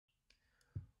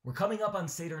We're coming up on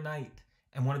Seder night,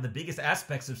 and one of the biggest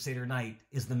aspects of Seder night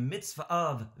is the mitzvah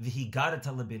of V'higadat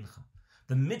lebincha,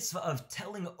 the mitzvah of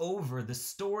telling over the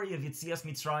story of Yetzias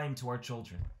Mitzrayim to our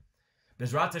children.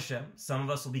 Bezrat Hashem, some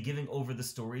of us will be giving over the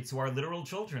story to our literal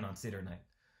children on Seder night.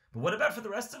 But what about for the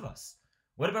rest of us?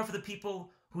 What about for the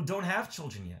people who don't have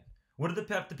children yet? What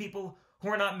about the people who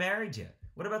are not married yet?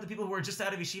 What about the people who are just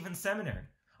out of yeshiva and seminary?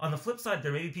 On the flip side,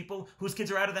 there may be people whose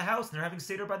kids are out of the house and they're having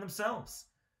Seder by themselves.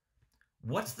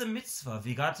 What's the mitzvah of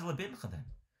V'higadat lebincha then?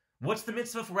 What's the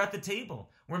mitzvah if we're at the table?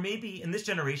 Where maybe in this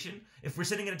generation, if we're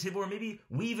sitting at a table where maybe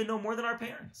we even know more than our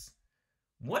parents.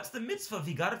 What's the mitzvah of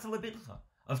V'higadat lebincha,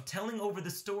 of telling over the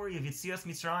story of Yetzias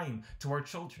Mitzrayim to our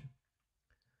children?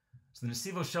 So the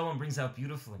Nesivo Shalom brings out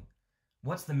beautifully.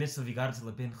 What's the mitzvah of V'higadat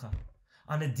lebincha?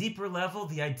 On a deeper level,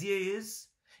 the idea is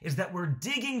that we're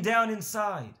digging down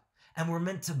inside and we're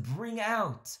meant to bring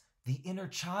out the inner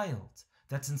child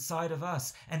that's inside of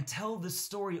us and tell the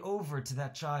story over to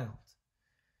that child.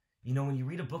 You know, when you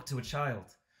read a book to a child,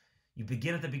 you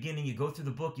begin at the beginning, you go through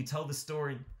the book, you tell the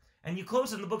story, and you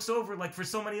close it and the book's over. Like for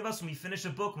so many of us, when we finish a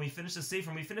book, when we finish a sefer,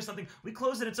 when we finish something, we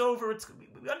close it, it's over,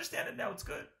 we understand it now, it's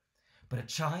good. But a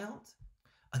child,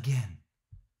 again.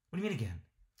 What do you mean again?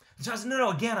 The child says,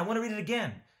 no, again, I want to read it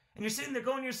again. And you're sitting there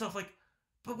going to yourself like,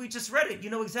 but we just read it. You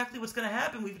know exactly what's going to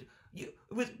happen.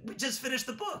 We just finished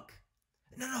the book.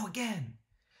 No, again.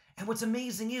 And what's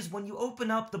amazing is when you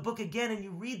open up the book again and you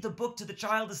read the book to the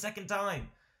child a second time,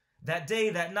 that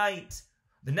day, that night,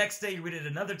 the next day you read it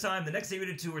another time, the next day you read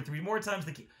it 2 or 3 more times.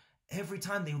 Every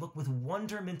time they look with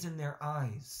wonderment in their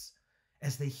eyes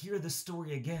as they hear the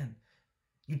story again.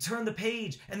 You turn the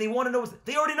page and they want to know,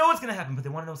 they already know what's going to happen, but they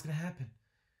want to know what's going to happen.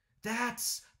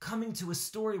 That's coming to a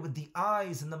story with the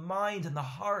eyes and the mind and the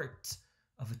heart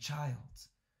of a child.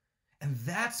 And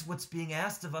that's what's being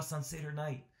asked of us on Seder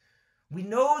night. We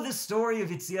know the story of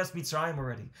Yetzias Mitzrayim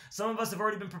already. Some of us have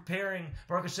already been preparing,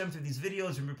 Baruch Hashem, through these videos.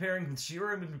 We've been preparing with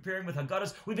Shiurim, we've been preparing with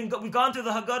Haggadahs. We've gone through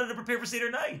the Haggadah to prepare for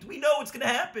Seder night. We know what's going to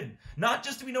happen. Not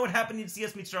just do we know what happened in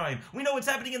Yetzias Mitzrayim. We know what's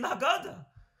happening in the Haggadah.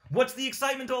 What's the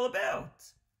excitement all about?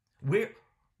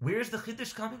 Where's the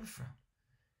Chiddush coming from?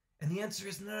 And the answer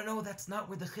is, no, that's not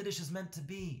where the Chiddush is meant to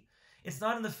be. It's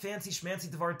not in the fancy schmancy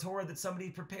Dvar Torah that somebody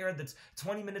prepared that's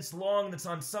 20 minutes long, that's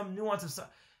on some nuance of some...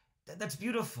 That's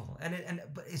beautiful.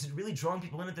 But is it really drawing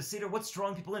people in at the Seder? What's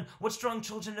drawing people in? What's drawing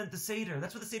children in at the Seder?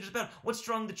 That's what the Seder's about. What's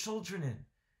drawing the children in?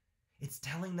 It's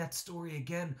telling that story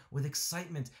again with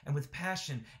excitement and with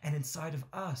passion and inside of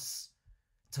us.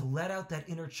 To let out that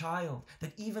inner child,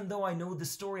 that even though I know the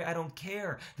story, I don't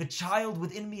care. The child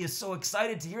within me is so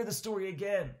excited to hear the story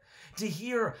again, to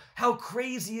hear how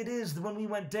crazy it is when we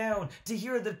went down, to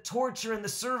hear the torture and the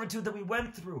servitude that we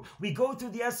went through. We go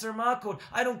through the Eser Makot.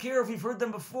 I don't care if we've heard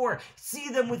them before. See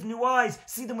them with new eyes.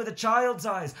 See them with a child's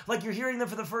eyes, like you're hearing them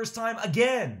for the first time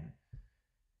again.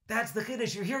 That's the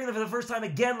Chiddush. You're hearing them for the first time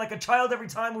again, like a child every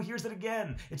time who hears it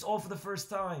again. It's all for the first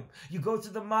time. You go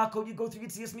through the Makot, you go through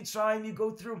Yetzias Mitzrayim, you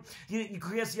go through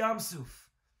Kriyas Yamsuf.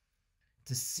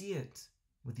 To see it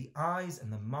with the eyes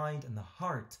and the mind and the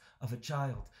heart of a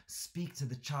child. Speak to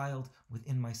the child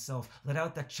within myself. Let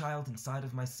out that child inside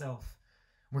of myself.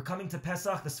 We're coming to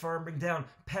Pesach. The Sfarim bring down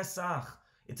Pesach.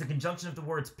 It's a conjunction of the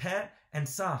words Peh and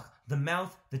Sach, the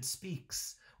mouth that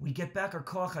speaks. We get back our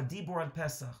koach hadibur on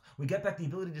Pesach. We get back the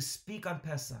ability to speak on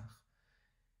Pesach.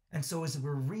 And so as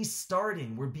we're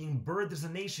restarting, we're being birthed as a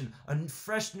nation, a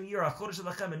fresh new year,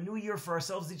 a new year for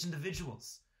ourselves as each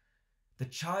individuals. The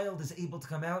child is able to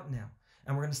come out now,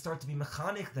 and we're going to start to be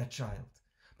mechanech that child.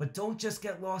 But don't just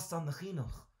get lost on the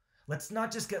chinuch. Let's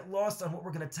not just get lost on what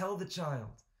we're going to tell the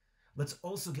child. Let's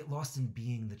also get lost in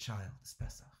being the child this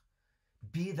Pesach.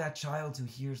 Be that child who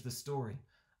hears the story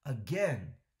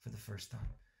again for the first time.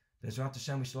 Bezrat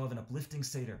Hashem, we should all have an uplifting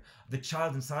Seder. The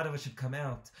child inside of us should come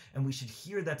out, and we should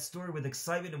hear that story with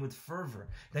excitement and with fervor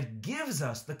that gives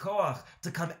us the koach to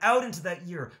come out into that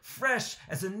year fresh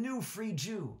as a new free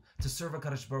Jew to serve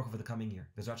HaKadosh Baruch Hu for the coming year.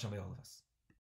 Bezrat Hashem, all of us.